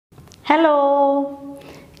Hello.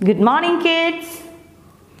 Good morning, kids.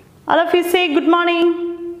 All of you say good morning.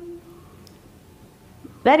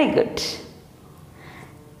 Very good.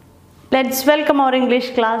 Let's welcome our English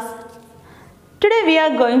class. Today we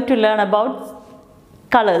are going to learn about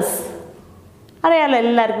colors. അറിയാലോ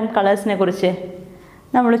എല്ലാവർക്കും കളേഴ്സിനെ കുറിച്ച്.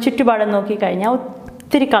 നമ്മൾ ചുറ്റുപാടും നോക്കിക്കഴിഞ്ഞാൽ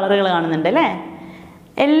ഒത്തിരി കളറുകൾ കാണുന്നുണ്ട് അല്ലേ?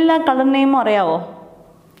 എല്ലാ കളർ നെയിമും അറിയാവോ?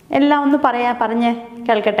 എല്ലാം ഒന്ന് പറഞ്ഞ്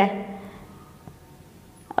കേൾക്കട്ടെ.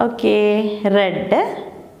 Okay, red,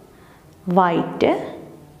 white,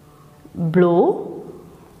 blue,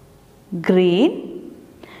 green.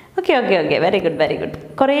 Okay okay okay, very good very good.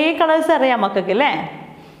 കുറേ കളേഴ്സ് അറിയാം മക്കൾക്ക് അല്ലേ?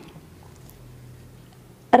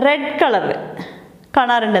 റെഡ് കളർ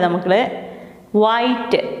കാണാറുണ്ട് നമ്മൾ,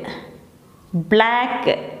 white,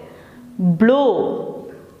 black, blue,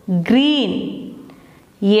 green,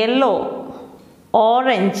 yellow,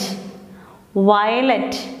 orange,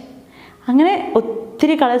 violet. അങ്ങനെ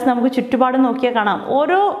ഒത്തിരി കളേഴ്സ് നമുക്ക് ചുറ്റുപാടും നോക്കിയാൽ കാണാം.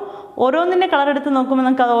 ഓരോന്നിൻ്റെ കളർ എടുത്ത് നോക്കുമ്പോൾ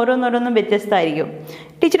നമുക്ക് അത് ഓരോന്നോരോന്നും വ്യത്യസ്തമായിരിക്കും.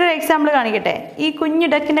 ടീച്ചർ ഒരു എക്സാമ്പിൾ കാണിക്കട്ടെ. ഈ കുഞ്ഞു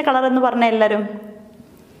ഡക്കിൻ്റെ കളർ എന്ന് പറഞ്ഞാൽ എല്ലാവരും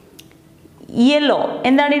യെല്ലോ.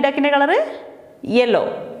 എന്താണ് ഈ ഡക്കിൻ്റെ കളറ്? യെല്ലോ.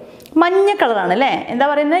 മഞ്ഞ കളറാണ് അല്ലേ? എന്താ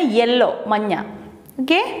പറയുന്നത്? യെല്ലോ, മഞ്ഞ.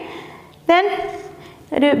 ഓക്കെ, ദെൻ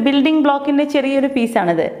ഒരു ബിൽഡിംഗ് ബ്ലോക്കിൻ്റെ ചെറിയൊരു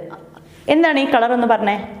പീസാണിത്. എന്താണ് ഈ കളർ എന്ന്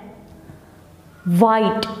പറഞ്ഞേ?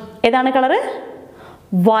 വൈറ്റ്. ഏതാണ് കളറ്?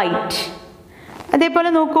 വൈറ്റ്. അതേപോലെ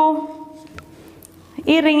നോക്കൂ,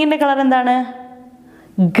 ഈ റിങ്ങിൻ്റെ കളർ എന്താണ്?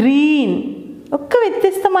 ഗ്രീൻ. ഒക്കെ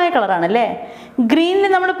വ്യത്യസ്തമായ കളറാണ് അല്ലേ? ഗ്രീനിൽ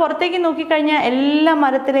നമ്മൾ പുറത്തേക്ക് നോക്കിക്കഴിഞ്ഞാൽ എല്ലാ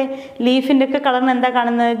മരത്തിലെ ലീഫിൻ്റെ ഒക്കെ കളറിന് എന്താ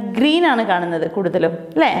കാണുന്നത്? ഗ്രീനാണ് കാണുന്നത് കൂടുതലും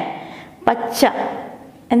അല്ലേ? പച്ച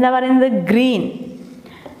എന്താ പറയുന്നത്? ഗ്രീൻ.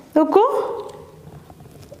 നോക്കൂ,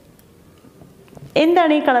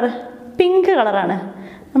 എന്താണ് ഈ കളർ? പിങ്ക് കളറാണ്.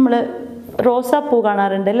 നമ്മൾ റോസാപ്പൂ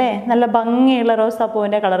കാണാറുണ്ട് അല്ലേ? നല്ല ഭംഗിയുള്ള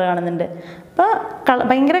റോസാപ്പൂവിൻ്റെ കളർ കാണുന്നുണ്ട്. അപ്പോൾ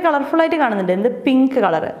ഭയങ്കര കളർഫുള്ളായിട്ട് കാണുന്നുണ്ട്. എന്ത്? Pink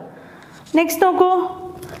colour. നെക്സ്റ്റ് നോക്കൂ,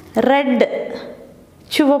 റെഡ്,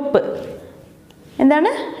 ചുവപ്പ്.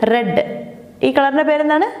 എന്താണ്? റെഡ്. ഈ കളറിൻ്റെ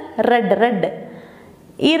പേരെന്താണ്? റെഡ്. റെഡ്.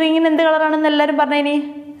 ഈ റിങ്ങിന് എന്ത് കളറാണെന്ന് എല്ലാവരും പറഞ്ഞേനി?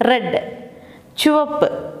 റെഡ്, ചുവപ്പ്.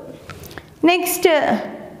 Next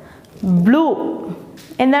blue.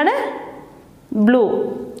 എന്താണ്? ബ്ലൂ.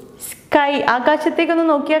 സ്കൈ, ആകാശത്തേക്കൊന്ന്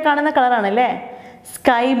നോക്കിയാൽ കാണുന്ന കളറാണല്ലേ?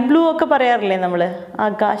 സ്കൈ ബ്ലൂ ഒക്കെ പറയാറില്ലേ നമ്മൾ?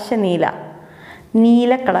 ആകാശ നീല,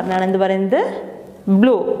 നീല കളറിനാണ് എന്ത് പറയുന്നത്?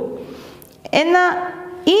 ബ്ലൂ. എന്നാൽ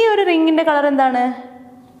ഈ ഒരു റിങ്ങിൻ്റെ കളർ എന്താണ്?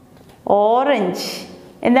 ഓറഞ്ച്.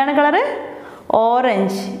 എന്താണ് കളറ്?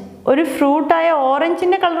 ഓറഞ്ച്. ഒരു ഫ്രൂട്ടായ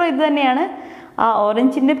ഓറഞ്ചിൻ്റെ കളർ ഇത് തന്നെയാണ്. ആ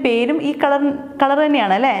ഓറഞ്ചിൻ്റെ പേരും ഈ കളർ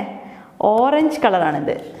തന്നെയാണ് അല്ലേ? ഓറഞ്ച്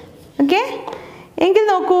കളറാണിത്. ഓക്കെ, എങ്കിൽ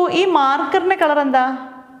നോക്കൂ, ഈ മാർക്കറിൻ്റെ കളർ എന്താ?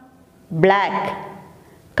 ബ്ലാക്ക്,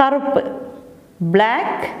 കറുപ്പ്.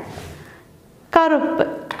 ബ്ലാക്ക്, കറുപ്പ്.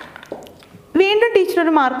 വീണ്ടും ടീച്ചർ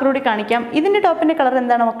ഒരു മാർക്കർ കൂടി കാണിക്കാം. ഇതിൻ്റെ ടോപ്പിൻ്റെ കളർ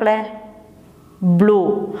എന്താണ് മക്കളെ? ബ്ലൂ.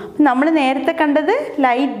 നമ്മൾ നേരത്തെ കണ്ടത്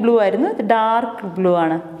ലൈറ്റ് ബ്ലൂ ആയിരുന്നു, ഇത് ഡാർക്ക് ബ്ലൂ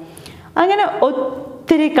ആണ്. അങ്ങനെ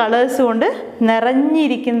ഒത്തിരി കളേഴ്സ് കൊണ്ട്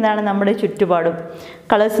നിറഞ്ഞിരിക്കുന്നതാണ് നമ്മുടെ ചുറ്റുപാടും.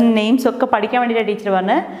 കളേഴ്സിൻ്റെ നെയിംസ് ഒക്കെ പഠിക്കാൻ വേണ്ടിയിട്ടാണ് ടീച്ചർ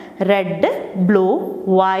പറഞ്ഞത്. Red, blue,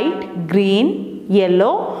 white, green,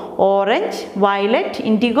 yellow, orange, violet,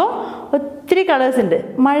 IndiGo. ഒത്തിരി കളേഴ്സ് ഉണ്ട്.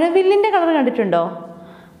 മഴവില്ലിൻ്റെ കളർ കണ്ടിട്ടുണ്ടോ?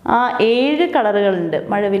 ആ 7 കളറുകളുണ്ട്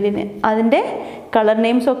മഴവില്ലിന്. അതിൻ്റെ കളർ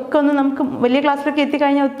നെയിംസ് ഒക്കെ ഒന്ന് നമുക്ക് വലിയ ക്ലാസ്സിലൊക്കെ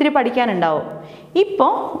എത്തിക്കഴിഞ്ഞാൽ ഒത്തിരി പഠിക്കാനുണ്ടാവും.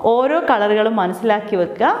 ഇപ്പോൾ ഓരോ കളറുകളും മനസ്സിലാക്കി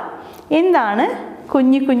വെക്കുക. എന്താണ്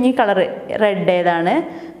കുഞ്ഞി കളറ്? റെഡ് ഏതാണ്?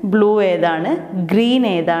 ബ്ലൂ ഏതാണ്? ഗ്രീൻ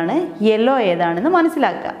ഏതാണ്? യെല്ലോ ഏതാണെന്ന്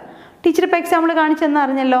മനസ്സിലാക്കുക. ടീച്ചർ ഇപ്പോൾ എക്സാമ്പിൾ കാണിച്ചെന്ന്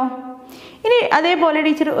അറിഞ്ഞല്ലോ. ഇനി അതേപോലെ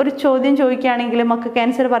ടീച്ചർ ഒരു ചോദ്യം ചോദിക്കുകയാണെങ്കിൽ മക്കൾക്ക്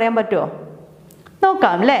ആൻസർ പറയാൻ പറ്റുമോ?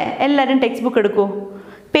 നോക്കാം അല്ലേ? എല്ലാവരും ടെക്സ്റ്റ് ബുക്ക് എടുക്കൂ.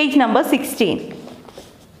 Page number 16.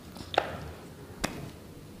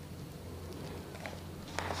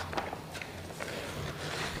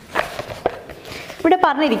 ഇവിടെ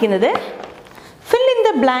പറഞ്ഞിരിക്കുന്നത് fill in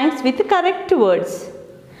the blanks with correct words.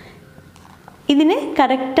 ഇതിന്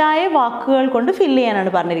കറക്റ്റായ വാക്കുകൾ കൊണ്ട് ഫില്ല്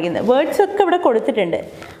ചെയ്യാനാണ് പറഞ്ഞിരിക്കുന്നത്. വേർഡ്സ് ഒക്കെ ഇവിടെ കൊടുത്തിട്ടുണ്ട്.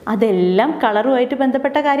 അതെല്ലാം കളറുമായിട്ട്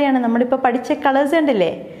ബന്ധപ്പെട്ട കാര്യമാണ്. നമ്മളിപ്പോൾ പഠിച്ച കളേഴ്സ്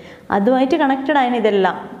ഉണ്ടല്ലേ, അതുമായിട്ട് കണക്റ്റഡ് ആണ്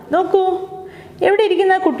ഇതെല്ലാം. നോക്കൂ, എവിടെ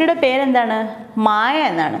ഇരിക്കുന്ന കുട്ടിയുടെ പേരെന്താണ്? മായ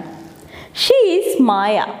എന്നാണ്. She is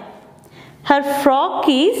Maya. Har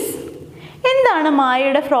frock is. എന്താണ്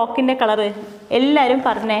മായയുടെ ഫ്രോക്കിൻ്റെ കളറ്? എല്ലാവരും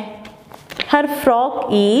പറഞ്ഞേ. Har frock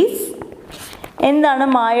is. എന്താണ്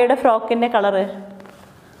മായയുടെ ഫ്രോക്കിൻ്റെ കളറ്?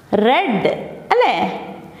 റെഡ് അല്ലേ?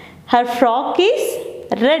 Har frock is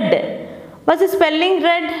red. Watts the spelling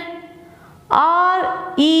red?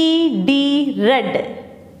 RED, red.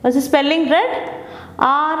 What's the spelling red?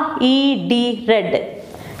 RED, red.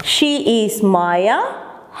 She is Maya.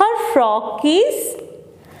 Her frock is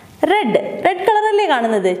red. Red color അല്ലേ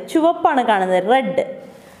കാണുന്നത്? ചുവപ്പാണ് കാണുന്നത്. Red.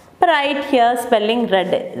 Right here spelling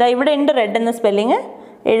red. ഇതാ ഇവിടെ ഉണ്ട് red എന്ന spelling.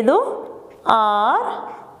 എഴുതൂ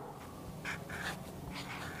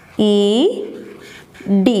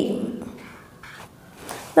RED.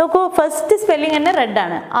 നോക്കൂ, first spelling തന്നെ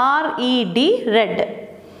റെഡാണ്. RED, red.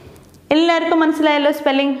 എല്ലാവർക്കും മനസ്സിലായല്ലോ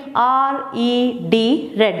spelling RED,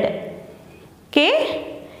 red. Okay,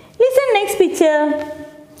 listen next picture.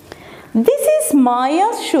 This is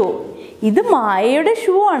Maya's shoe. ഇത് മായയുടെ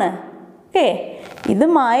ഷൂ ആണ്. ഓക്കെ, ഇത്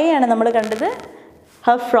മായയാണ് നമ്മൾ കണ്ടത്.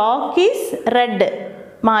 Har frock is red.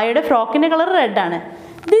 മായയുടെ ഫ്രോക്കിൻ്റെ കളർ റെഡാണ്.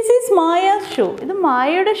 This is Maya's shoe. ഇത്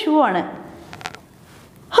മായയുടെ ഷൂ ആണ്.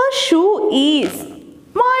 Har shoe is.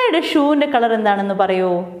 മായയുടെ ഷൂവിൻ്റെ കളർ എന്താണെന്ന്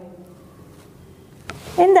പറയൂ.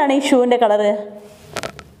 എന്താണ് ഈ ഷൂവിൻ്റെ കളറ്?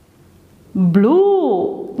 ബ്ലൂ.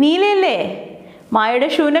 നീലയല്ലേ? മായയുടെ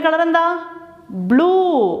ഷൂവിൻ്റെ കളർ എന്താ? ബ്ലൂ.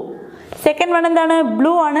 സെക്കൻഡ് വൺ എന്താണ്?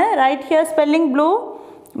 ബ്ലൂ ആണ്. Right here spelling blue.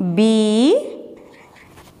 BLUE.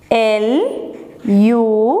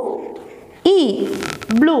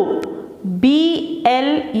 Blue.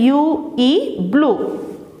 BLUE, blue.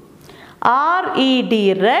 RED,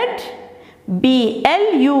 red.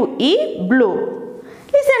 BLUE, blue.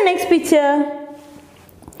 Listen next picture.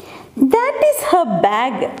 That is her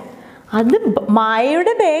bag. അത്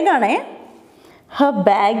മായയുടെ ബാഗാണേ. her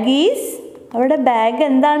bag is. അവരുടെ ബാഗ്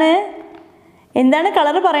എന്താണ്? എന്താണ്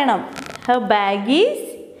കളർ പറയണം. her bag is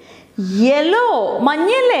yellow.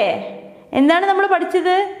 മഞ്ഞല്ലേ? എന്താണ് നമ്മൾ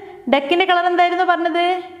പഠിച്ചത്? ഡക്കിൻ്റെ കളർ എന്തായിരുന്നു പറഞ്ഞത്?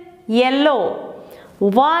 Yellow.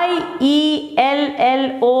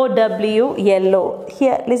 YELLOW, yellow.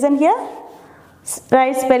 Here, listen here.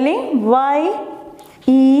 Right spelling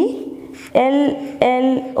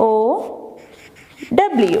YELLOW,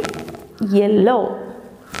 yellow.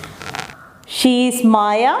 She is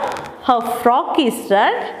Maya. Her frock is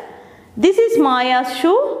red. This is Maya's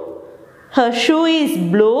shoe. Her shoe is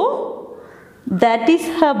blue. That is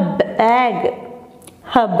her bag.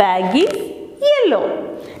 Her bag is yellow.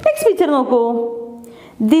 Next picture നോക്കൂ.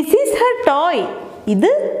 This is her toy.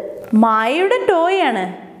 ഇത് മായയുടെ toy ആണ്.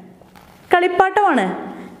 കളിപ്പാട്ടമാണ്.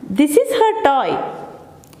 This is her toy.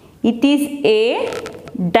 It is a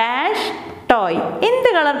dash toy. എന്ത്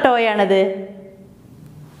colour toy ആണത്?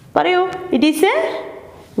 പറയൂ. It is a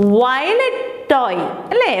violet toy.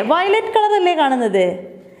 അല്ലേ? Violet colour അല്ലേ കാണുന്നത്?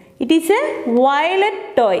 It is a violet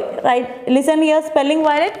toy. Right? Listen here, spelling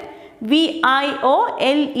violet.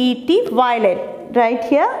 VIOLET, violet. Right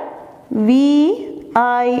here.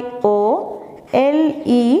 VIOLET,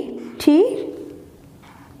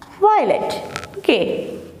 violet. Okay.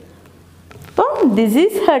 So this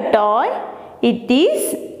is her toy. It is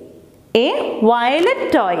a violet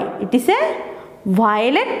toy. It is a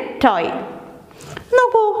violet toy.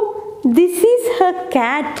 നോക്കൂ. This is her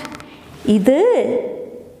cat. ഇത്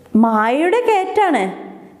മായയുടെ കാറ്റാണ്.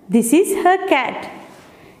 This is her cat.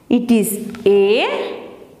 It is a.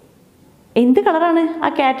 എന്ത് കളറാണ് ആ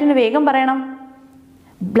കാറ്റിന്? വേഗം പറയണം.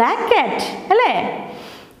 ബ്ലാക്ക് കാറ്റ് അല്ലേ?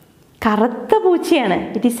 കറുത്ത പൂച്ചയാണ്.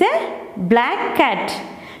 It is A black cat.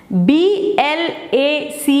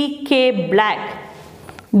 BLACK, black.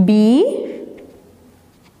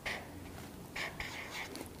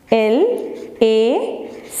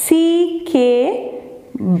 BLACK,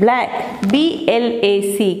 black.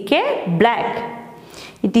 BLACK, black.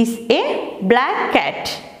 It is a black cat.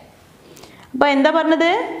 അപ്പോൾ എന്താ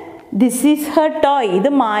പറഞ്ഞത്? This is her toy. ഇത്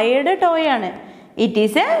മായയുടെ ടോയ് ആണ്. It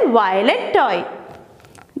is a violet toy.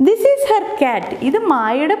 This is her cat. ഇത്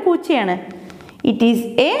മായയുടെ പൂച്ചയാണ്. It is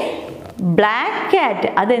a black cat.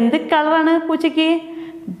 അത് എന്ത് കളറാണ് പൂച്ചയ്ക്ക്?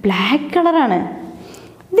 ബ്ലാക്ക് കളറാണ്.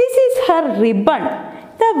 This is her ribbon.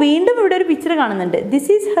 ഇതാ വീണ്ടും ഇവിടെ ഒരു പിക്ചർ കാണുന്നുണ്ട്. This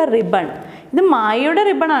is her ribbon. ഇത് മായയുടെ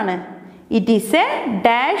റിബൺ ആണ്. It is a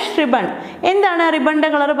dash ribbon. എന്താണ് ആ റിബണിൻ്റെ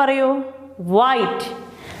കളർ പറയൂ? White.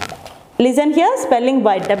 Listen here, spelling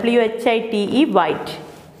white. WHITE, white.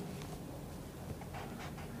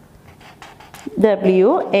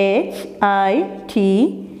 WHITE,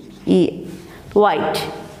 white.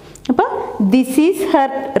 അപ്പോൾ this is her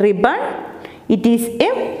ribbon. It is a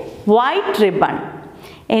white ribbon.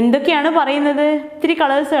 എന്തൊക്കെയാണ് പറയുന്നത്? ഇത്തിരി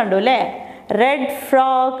കളേഴ്സ് കണ്ടു അല്ലേ? Red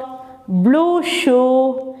frock, blue shoe,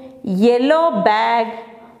 yellow bag,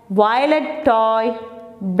 violet toy,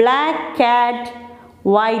 black cat,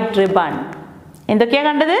 white ribbon. എന്തൊക്കെയാണ്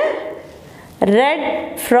കണ്ടത്? Red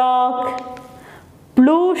frock,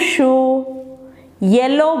 blue shoe,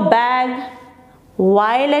 yellow bag,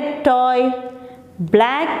 violet toy,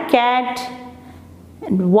 black cat,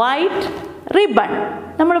 white ribbon.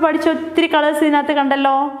 നമ്മൾ പഠിച്ച ഒത്തിരി കളേഴ്സ് ഇതിനകത്ത്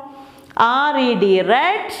കണ്ടല്ലോ. RED,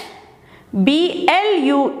 red.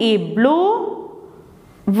 BLUE, blue.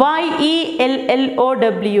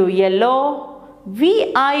 YELLOW, yellow.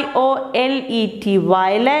 VIOLET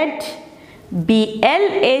violet,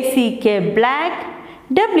 BLACK black,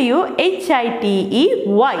 WHITE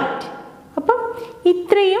white. അപ്പം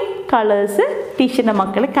ഇത്രയും colours ടീച്ചറിൻ്റെ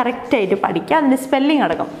മക്കൾ കറക്റ്റായിട്ട് പഠിക്കുക. അതിൻ്റെ സ്പെല്ലിംഗ്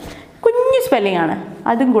അടക്കം കുഞ്ഞു സ്പെല്ലിംഗ് ആണ്,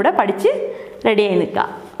 അതും കൂടെ പഠിച്ച് റെഡിയായി നിൽക്കുക.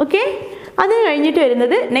 ഓക്കെ, അത് കഴിഞ്ഞിട്ട്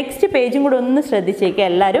വരുന്നത് നെക്സ്റ്റ് പേജും കൂടെ ഒന്ന് ശ്രദ്ധിച്ചേക്കുക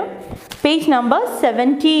എല്ലാവരും. Page number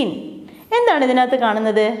 17. എന്താണ് ഇതിനകത്ത്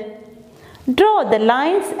കാണുന്നത്? Draw the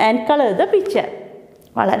lines and colour the picture.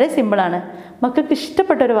 വളരെ സിമ്പിളാണ്, മക്കൾക്ക്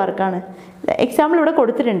ഇഷ്ടപ്പെട്ട ഒരു വർക്കാണ്. എക്സാമ്പിൾ ഇവിടെ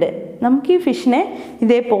കൊടുത്തിട്ടുണ്ട്. നമുക്ക് ഈ ഫിഷിനെ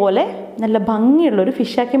ഇതേപോലെ നല്ല ഭംഗിയുള്ളൊരു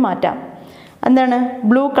ഫിഷാക്കി മാറ്റാം. എന്താണ്?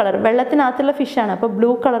 ബ്ലൂ കളർ, വെള്ളത്തിനകത്തുള്ള ഫിഷാണ്, അപ്പോൾ ബ്ലൂ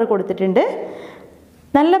കളർ കൊടുത്തിട്ടുണ്ട്.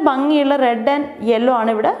 നല്ല ഭംഗിയുള്ള റെഡ് ആൻഡ് യെല്ലോ ആണ്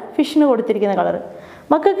ഇവിടെ ഫിഷിന് കൊടുത്തിരിക്കുന്ന കളർ.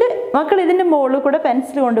 മക്കൾ ഇതിൻ്റെ മുകളിൽ കൂടെ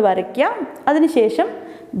പെൻസിൽ കൊണ്ട് വരയ്ക്കുക. അതിനുശേഷം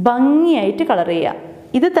ഭംഗിയായിട്ട് കളർ ചെയ്യുക.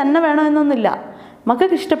 ഇത് തന്നെ വേണമെന്നൊന്നുമില്ല,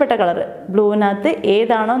 മക്കൾക്ക് ഇഷ്ടപ്പെട്ട കളർ ബ്ലൂവിനകത്ത്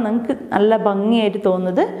ഏതാണോ നിങ്ങൾക്ക് നല്ല ഭംഗിയായിട്ട്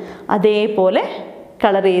തോന്നുന്നത് അതേപോലെ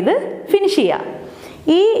കളർ ചെയ്ത് ഫിനിഷ് ചെയ്യുക.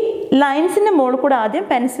 ഈ ലൈൻസിൻ്റെ മുകളിൽ കൂടെ ആദ്യം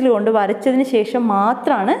പെൻസിൽ കൊണ്ട് വരച്ചതിന് ശേഷം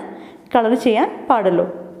മാത്രമാണ് കളർ ചെയ്യാൻ പാടുള്ളൂ.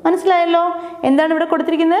 മനസ്സിലായല്ലോ? എന്താണ് ഇവിടെ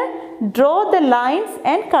കൊടുത്തിരിക്കുന്നത്? Draw the lines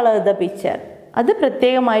and colour the picture. അത്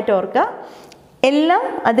പ്രത്യേകമായിട്ട് ഓർക്കുക. എല്ലാം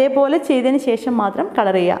അതേപോലെ ചെയ്തതിന് ശേഷം മാത്രം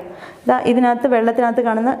കളർ ചെയ്യുക. ഇതാ ഇതിനകത്ത് വെള്ളത്തിനകത്ത്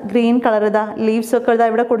കാണുന്ന ഗ്രീൻ കളർ, ഇതാ ലീവ്സൊക്കെ ഇതാ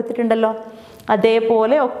ഇവിടെ കൊടുത്തിട്ടുണ്ടല്ലോ,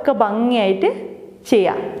 അതേപോലെ ഒക്കെ ഭംഗിയായിട്ട്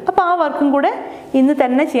ചെയ്യാം. അപ്പോൾ ആ വർക്കും കൂടെ ഇന്ന്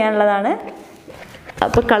തന്നെ ചെയ്യാനുള്ളതാണ്.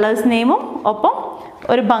 അപ്പോൾ കളേഴ്സ് നെയിമും ഒപ്പം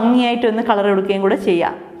ഒരു ഭംഗിയായിട്ടൊന്ന് കളർ കൊടുക്കുകയും കൂടെ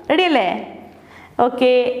ചെയ്യാം. റെഡിയല്ലേ?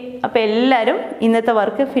 ഓക്കെ, അപ്പോൾ എല്ലാവരും ഇന്നത്തെ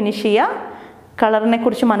വർക്ക് ഫിനിഷ് ചെയ്യുക. കളറിനെ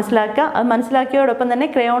കുറിച്ച് മനസ്സിലാക്കുക. അത് മനസ്സിലാക്കിയോടൊപ്പം തന്നെ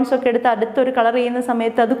ക്രയോൺസൊക്കെ എടുത്ത് അടുത്തൊരു കളർ ചെയ്യുന്ന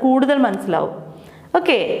സമയത്ത് അത് കൂടുതൽ മനസ്സിലാവും.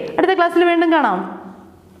 ഓക്കെ, അടുത്ത ക്ലാസ്സിൽ വീണ്ടും കാണാം.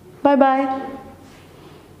 Bye bye.